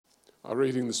Our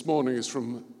reading this morning is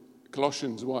from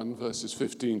Colossians 1, verses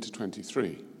 15 to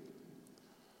 23.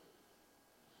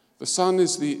 The Son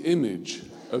is the image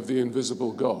of the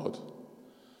invisible God,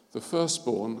 the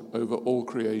firstborn over all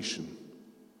creation.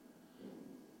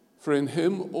 For in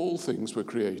him all things were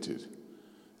created,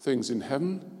 things in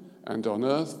heaven and on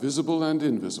earth, visible and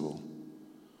invisible,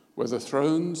 whether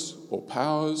thrones or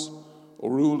powers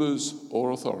or rulers or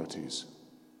authorities.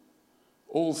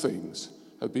 All things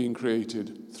have been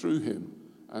created through him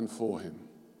and for him.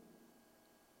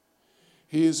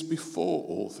 He is before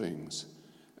all things,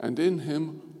 and in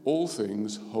him all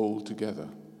things hold together.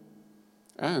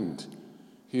 And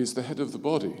he is the head of the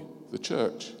body, the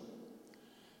church.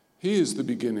 He is the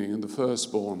beginning and the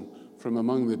firstborn from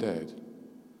among the dead,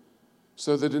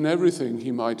 so that in everything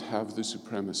he might have the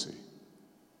supremacy.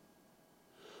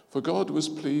 For God was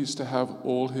pleased to have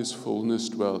all his fullness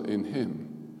dwell in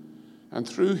him, and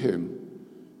through him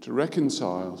to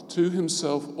reconcile to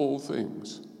himself all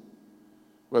things,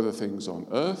 whether things on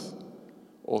earth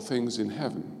or things in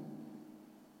heaven,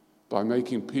 by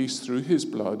making peace through his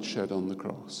blood shed on the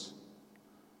cross.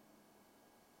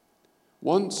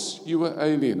 Once you were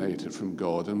alienated from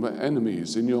God and were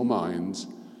enemies in your minds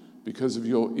because of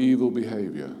your evil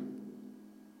behavior.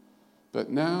 But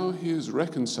now he has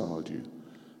reconciled you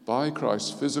by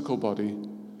Christ's physical body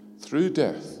through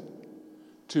death,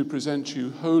 to present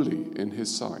you holy in his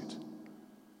sight,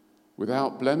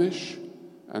 without blemish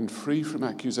and free from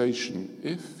accusation,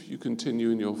 if you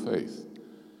continue in your faith,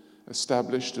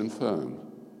 established and firm,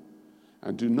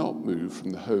 and do not move from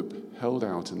the hope held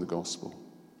out in the gospel.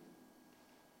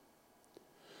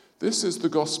 This is the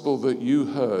gospel that you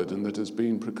heard and that has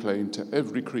been proclaimed to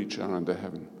every creature under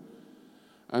heaven,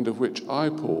 and of which I,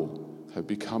 Paul, have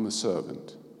become a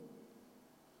servant.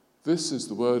 This is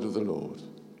the word of the Lord.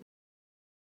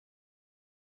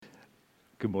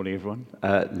 Good morning, everyone.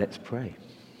 Let's pray.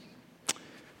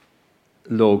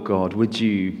 Lord God, would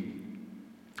you,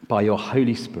 by your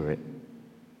Holy Spirit,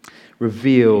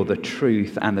 reveal the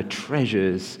truth and the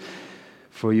treasures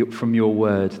from your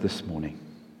word this morning.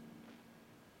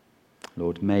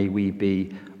 Lord, may we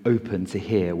be open to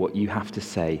hear what you have to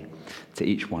say to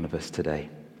each one of us today.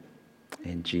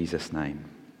 In Jesus' name.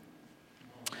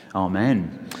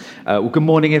 Amen. Well, good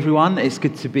morning, everyone. It's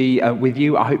good to be with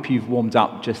you. I hope you've warmed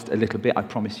up just a little bit. I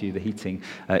promise you the heating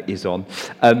is on.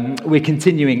 We're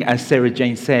continuing, as Sarah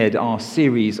Jane said, our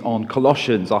series on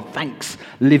Colossians, our Thanks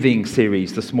Living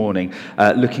series this morning,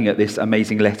 looking at this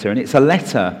amazing letter. And it's a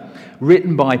letter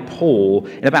written by Paul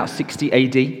in about 60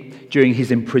 AD during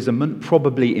his imprisonment,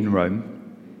 probably in Rome.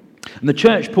 And the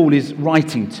church Paul is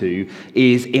writing to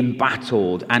is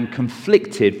embattled and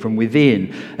conflicted from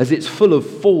within, as it's full of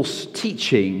false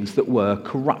teachings that were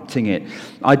corrupting it.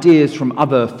 Ideas from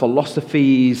other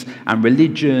philosophies and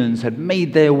religions had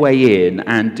made their way in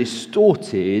and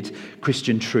distorted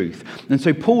Christian truth. And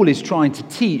so Paul is trying to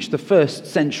teach the first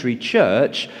century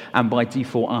church, and by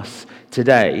default us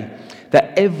today,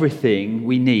 that everything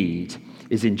we need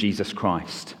is in Jesus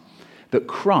Christ. That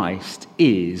Christ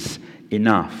is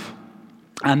enough.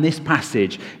 And this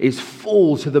passage is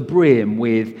full to the brim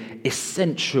with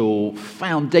essential,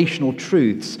 foundational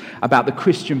truths about the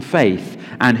Christian faith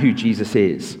and who Jesus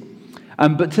is.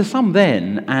 But to some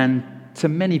then, and to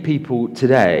many people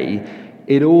today,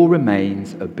 it all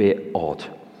remains a bit odd,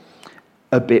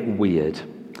 a bit weird.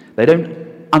 They don't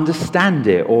understand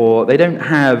it, or they don't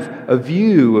have a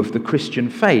view of the Christian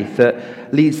faith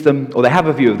that leads them, or they have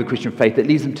a view of the Christian faith that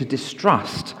leads them to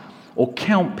distrust or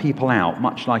count people out,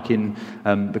 much like in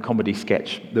the comedy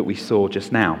sketch that we saw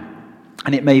just now.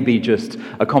 And it may be just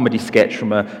a comedy sketch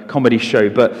from a comedy show,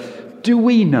 but do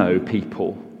we know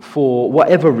people, for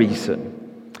whatever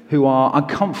reason, who are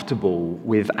uncomfortable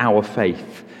with our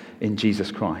faith in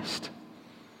Jesus Christ?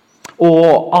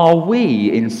 Or are we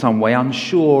in some way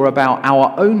unsure about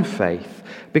our own faith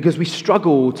because we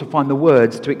struggle to find the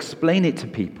words to explain it to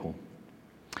people?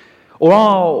 Or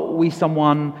are we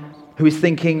someone who is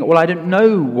thinking, well, I don't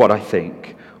know what I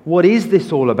think. What is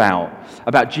this all about?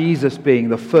 About Jesus being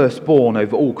the firstborn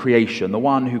over all creation, the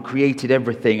one who created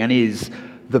everything and is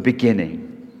the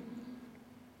beginning.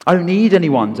 I don't need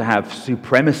anyone to have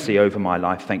supremacy over my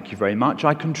life, thank you very much.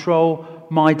 I control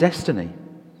my destiny.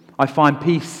 I find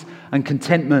peace and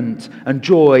contentment and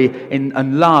joy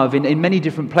and love in many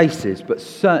different places, but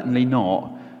certainly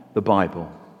not the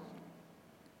Bible.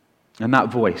 And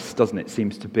that voice, doesn't it,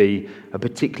 seems to be a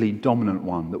particularly dominant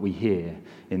one that we hear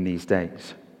in these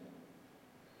days.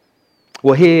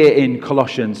 Well, here in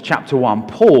Colossians chapter 1,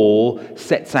 Paul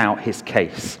sets out his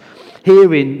case.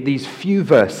 Here in these few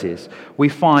verses, we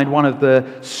find one of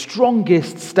the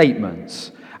strongest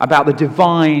statements about the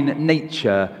divine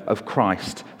nature of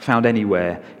Christ found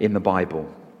anywhere in the Bible.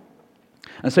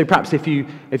 And so perhaps if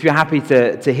you're happy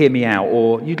to hear me out,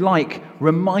 or you'd like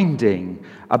reminding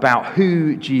about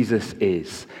who Jesus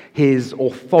is, his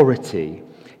authority,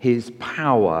 his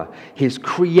power, his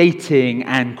creating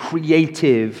and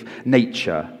creative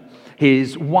nature,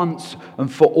 his once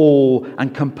and for all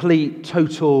and complete,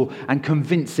 total and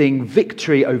convincing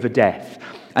victory over death,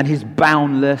 and his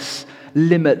boundless,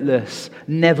 limitless,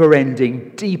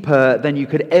 never-ending, deeper than you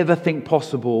could ever think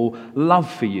possible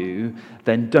love for you,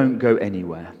 then don't go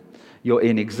anywhere. You're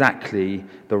in exactly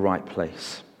the right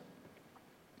place.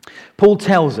 Paul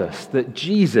tells us that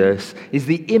Jesus is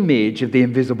the image of the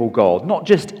invisible God, not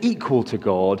just equal to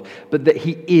God, but that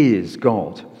he is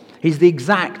God. He's the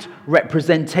exact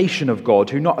representation of God,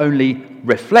 who not only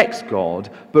reflects God,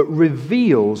 but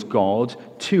reveals God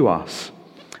to us.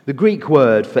 The Greek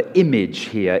word for image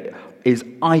here is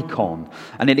icon,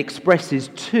 and it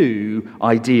expresses two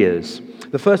ideas.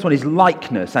 The first one is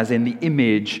likeness, as in the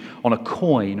image on a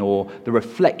coin or the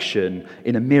reflection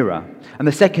in a mirror. And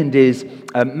the second is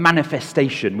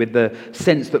manifestation, with the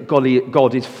sense that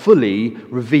God is fully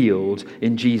revealed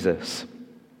in Jesus.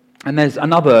 And there's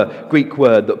another Greek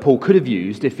word that Paul could have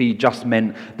used if he just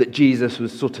meant that Jesus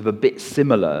was sort of a bit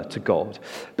similar to God.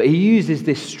 But he uses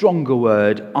this stronger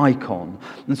word, icon.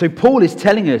 And so Paul is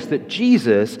telling us that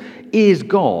Jesus is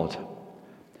God,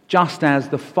 just as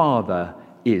the Father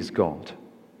is God.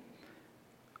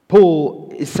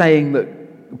 Paul's saying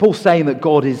that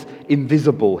God is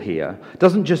invisible here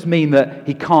doesn't just mean that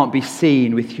he can't be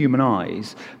seen with human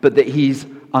eyes, but that he's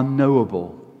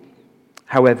unknowable.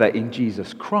 However, in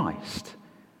Jesus Christ,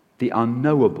 the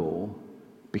unknowable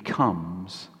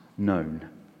becomes known.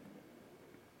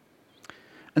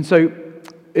 And so,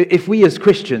 if we as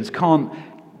Christians can't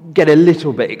get a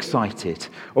little bit excited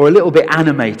or a little bit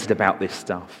animated about this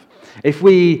stuff, if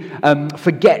we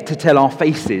forget to tell our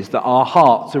faces that our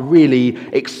hearts are really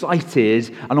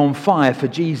excited and on fire for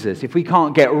Jesus, if we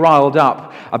can't get riled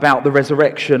up about the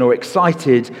resurrection or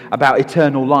excited about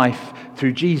eternal life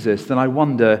through Jesus, then I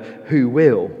wonder who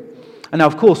will. And now,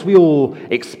 of course, we all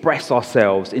express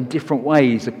ourselves in different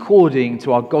ways according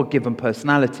to our God-given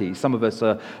personalities. Some of us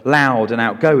are loud and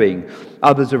outgoing.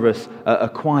 Others of us are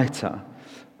quieter.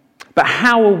 But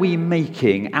how are we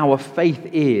making our faith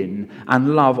in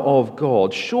and love of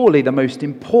God, surely the most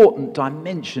important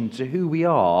dimension to who we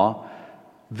are,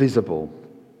 visible?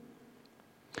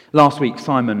 Last week,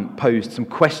 Simon posed some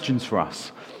questions for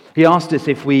us. He asked us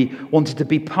if we wanted to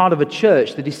be part of a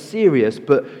church that is serious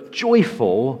but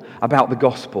joyful about the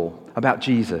gospel, about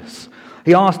Jesus.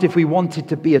 He asked if we wanted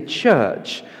to be a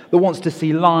church that wants to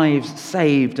see lives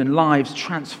saved and lives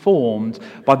transformed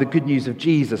by the good news of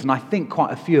Jesus. And I think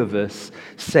quite a few of us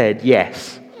said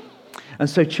yes. And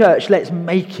so, church, let's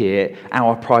make it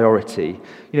our priority.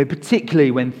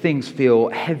 Particularly when things feel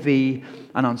heavy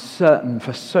and uncertain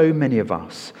for so many of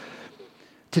us,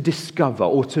 to discover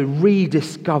or to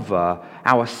rediscover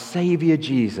our Saviour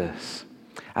Jesus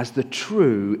as the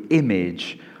true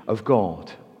image of God.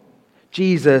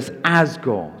 Jesus as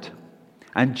God,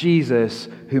 and Jesus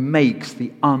who makes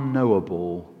the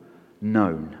unknowable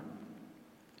known.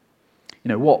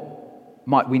 What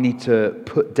might we need to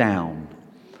put down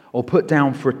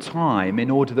for a time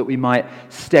in order that we might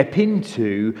step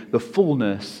into the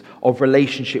fullness of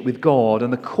relationship with God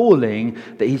and the calling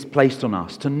that he's placed on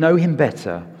us to know him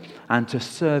better and to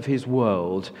serve his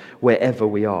world wherever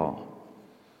we are?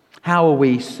 How are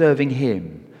we serving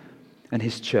him and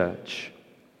his church?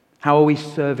 How are we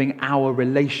serving our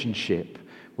relationship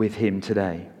with him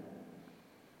today?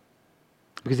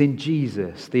 Because in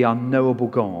Jesus, the unknowable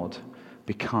God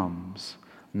becomes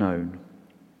known.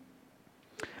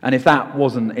 And if that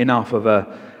wasn't enough of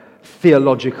a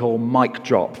theological mic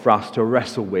drop for us to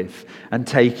wrestle with and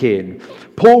take in,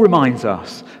 Paul reminds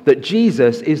us that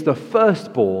Jesus is the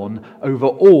firstborn over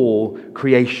all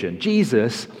creation.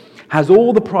 Jesus has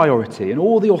all the priority and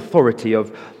all the authority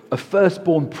of a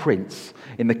firstborn prince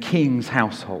in the king's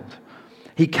household.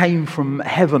 He came from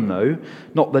heaven, though,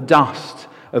 not the dust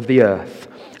of the earth.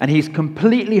 And he's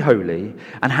completely holy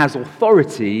and has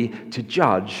authority to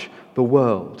judge the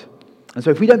world. And so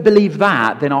if we don't believe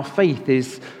that, then our faith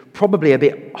is probably a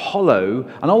bit hollow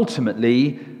and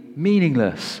ultimately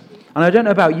meaningless. And I don't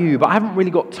know about you, but I haven't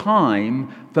really got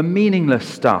time for meaningless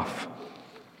stuff.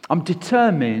 I'm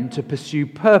determined to pursue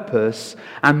purpose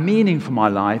and meaning for my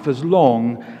life as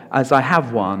long as I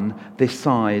have one this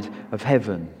side of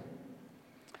heaven.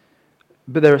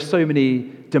 But there are so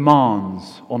many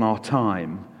demands on our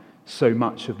time, so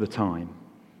much of the time.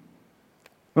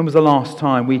 When was the last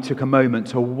time we took a moment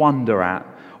to wonder at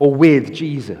or with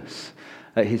Jesus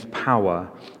his power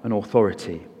and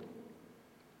authority.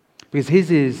 Because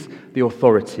his is the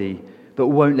authority that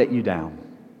won't let you down.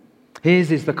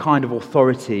 His is the kind of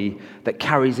authority that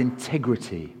carries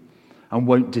integrity and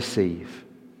won't deceive.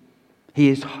 He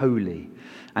is holy,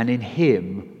 and in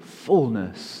him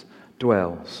fullness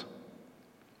dwells.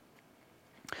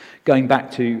 Going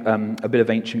back to a bit of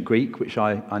ancient Greek, which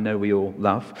I know we all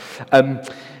love,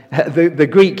 the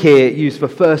Greek here used for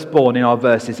firstborn in our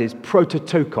verses is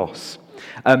prototokos,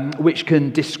 which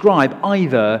can describe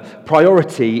either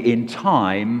priority in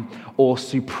time or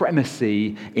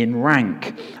supremacy in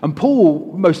rank. And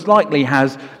Paul most likely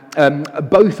has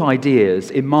both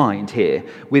ideas in mind here,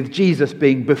 with Jesus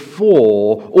being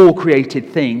before all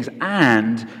created things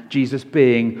and Jesus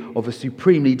being of a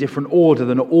supremely different order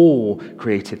than all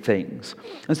created things.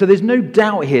 And so there's no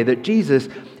doubt here that Jesus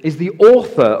is the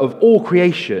author of all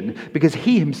creation because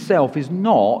he himself is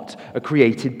not a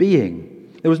created being.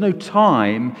 There was no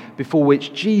time before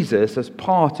which Jesus, as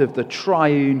part of the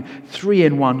triune,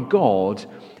 three-in-one God,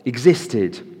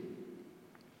 existed.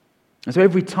 And so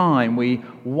every time we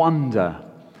wonder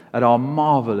at our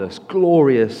marvelous,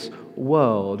 glorious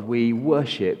world, we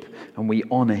worship and we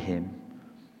honor him.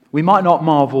 We might not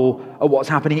marvel at what's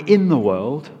happening in the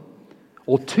world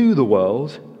or to the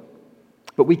world,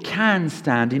 but we can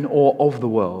stand in awe of the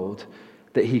world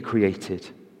that he created.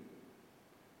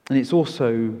 And it's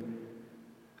also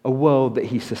a world that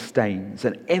he sustains,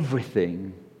 and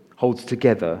everything holds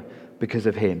together because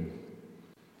of him.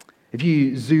 If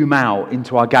you zoom out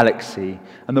into our galaxy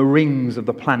and the rings of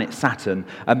the planet Saturn,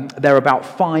 they're about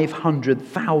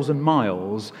 500,000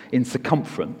 miles in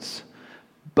circumference,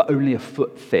 but only a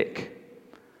foot thick.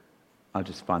 I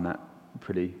just find that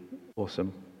pretty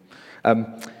awesome.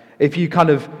 If you kind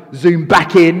of zoom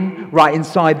back in, right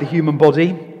inside the human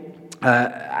body,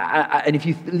 and if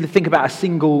you think about a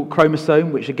single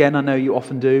chromosome, which again I know you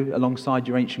often do alongside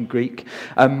your ancient Greek,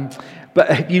 but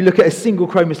if you look at a single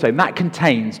chromosome, that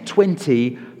contains 20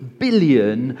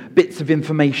 billion bits of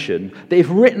information that, if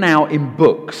written out in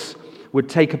books, would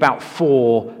take about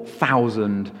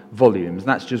 4,000 volumes.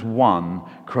 That's just one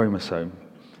chromosome.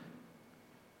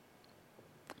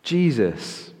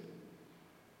 Jesus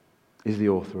is the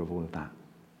author of all of that.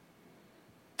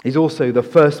 He's also the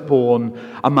firstborn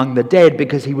among the dead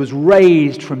because he was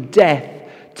raised from death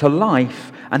to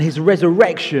life, and his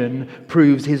resurrection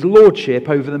proves his lordship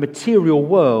over the material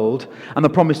world. And the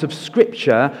promise of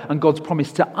Scripture and God's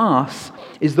promise to us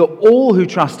is that all who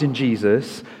trust in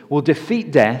Jesus will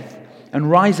defeat death and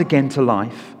rise again to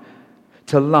life,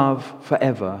 to love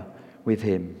forever with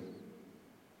him.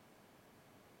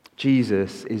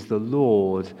 Jesus is the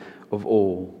Lord of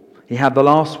all. He had the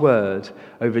last word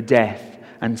over death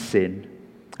and sin,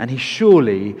 and he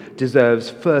surely deserves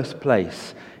first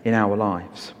place in our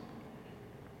lives.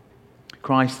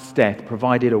 Christ's death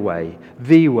provided a way,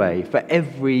 the way for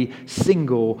every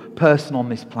single person on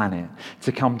this planet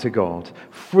to come to God,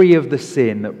 free of the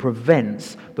sin that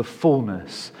prevents the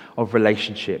fullness of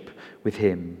relationship with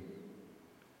him.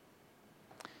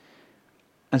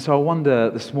 And so I wonder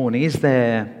this morning, is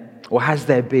there, or has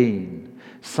there been,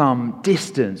 some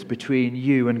distance between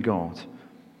you and God,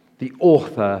 the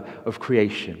author of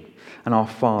creation and our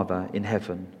Father in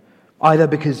heaven? Either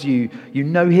because you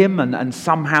know him and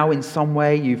somehow in some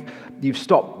way you've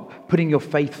stopped putting your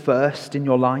faith first in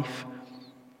your life,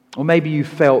 or maybe you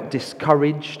felt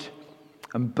discouraged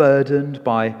and burdened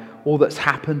by all that's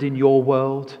happened in your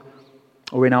world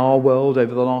or in our world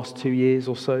over the last 2 years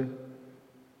or so.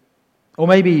 Or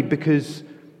maybe because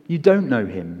you don't know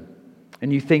him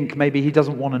and you think maybe he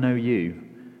doesn't want to know you.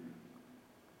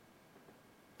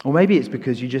 Or maybe it's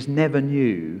because you just never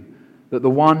knew that the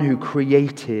one who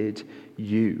created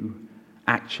you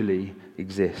actually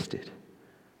existed,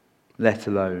 let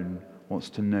alone wants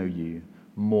to know you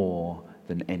more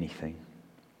than anything.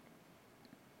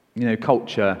 You know,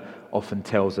 culture often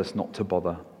tells us not to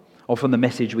bother. Often the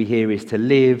message we hear is to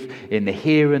live in the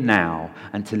here and now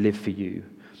and to live for you.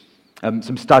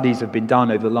 Some studies have been done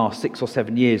over the last 6 or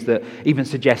 7 years that even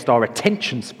suggest our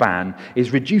attention span is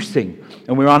reducing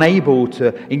and we're unable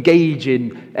to engage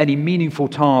in any meaningful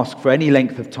task for any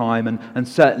length of time, and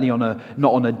certainly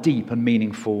not on a deep and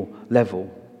meaningful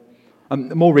level.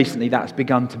 More recently, that's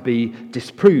begun to be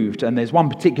disproved, and there's one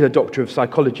particular doctor of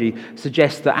psychology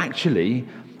suggests that actually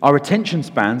our attention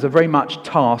spans are very much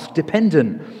task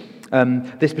dependent.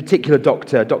 This particular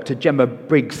doctor, Dr. Gemma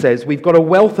Briggs, says we've got a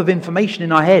wealth of information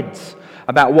in our heads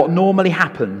about what normally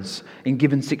happens in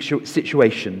given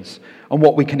situations and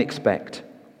what we can expect.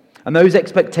 And those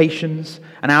expectations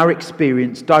and our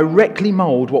experience directly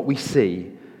mold what we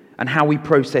see and how we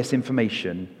process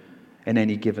information in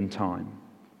any given time.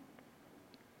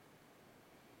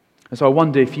 And so I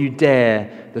wonder if you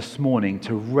dare this morning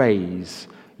to raise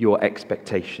your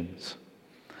expectations.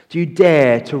 Do you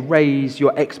dare to raise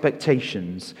your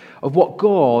expectations of what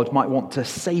God might want to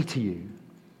say to you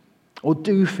or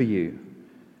do for you,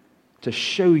 to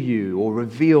show you or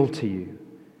reveal to you?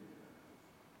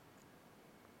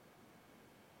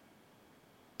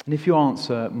 And if your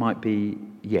answer might be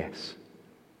yes,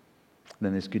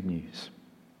 then there's good news.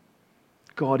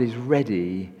 God is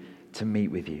ready to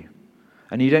meet with you.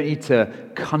 And you don't need to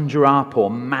conjure up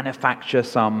or manufacture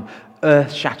some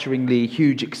earth-shatteringly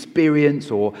huge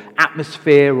experience or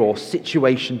atmosphere or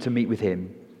situation to meet with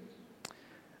him.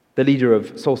 The leader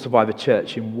of Soul Survivor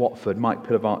Church in Watford, Mike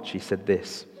Pilavachi, said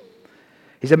this.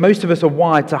 He said, most of us are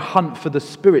wired to hunt for the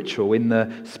spiritual in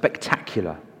the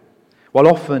spectacular, while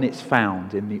often it's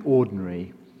found in the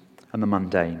ordinary and the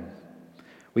mundane.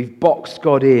 We've boxed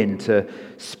God into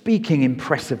speaking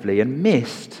impressively and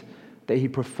missed that he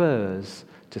prefers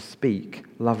to speak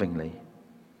lovingly.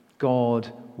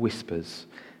 God whispers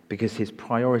because his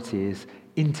priority is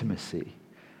intimacy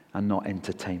and not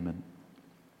entertainment.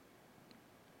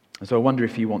 And so I wonder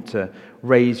if you want to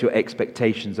raise your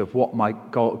expectations of what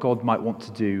God might want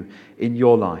to do in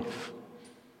your life,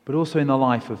 but also in the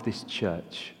life of this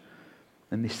church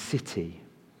and this city,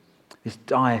 this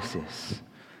diocese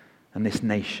and this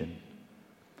nation.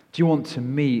 Do you want to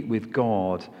meet with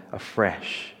God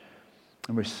afresh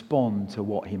and respond to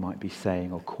what he might be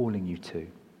saying or calling you to?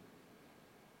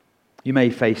 You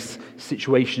may face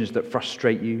situations that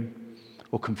frustrate you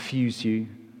or confuse you,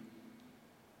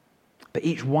 but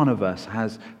each one of us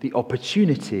has the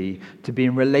opportunity to be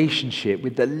in relationship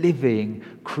with the living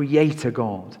Creator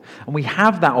God. And we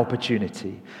have that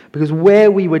opportunity because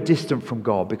where we were distant from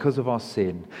God because of our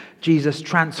sin, Jesus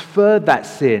transferred that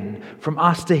sin from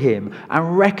us to him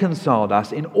and reconciled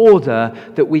us in order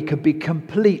that we could be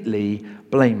completely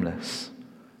blameless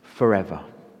forever.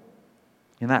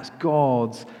 And that's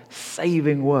God's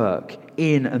saving work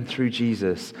in and through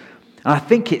Jesus. And I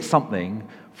think it's something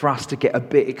for us to get a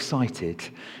bit excited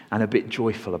and a bit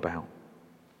joyful about.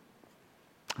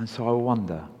 And so I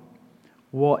wonder,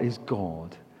 what is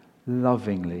God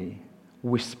lovingly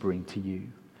whispering to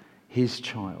you, his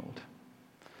child,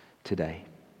 today?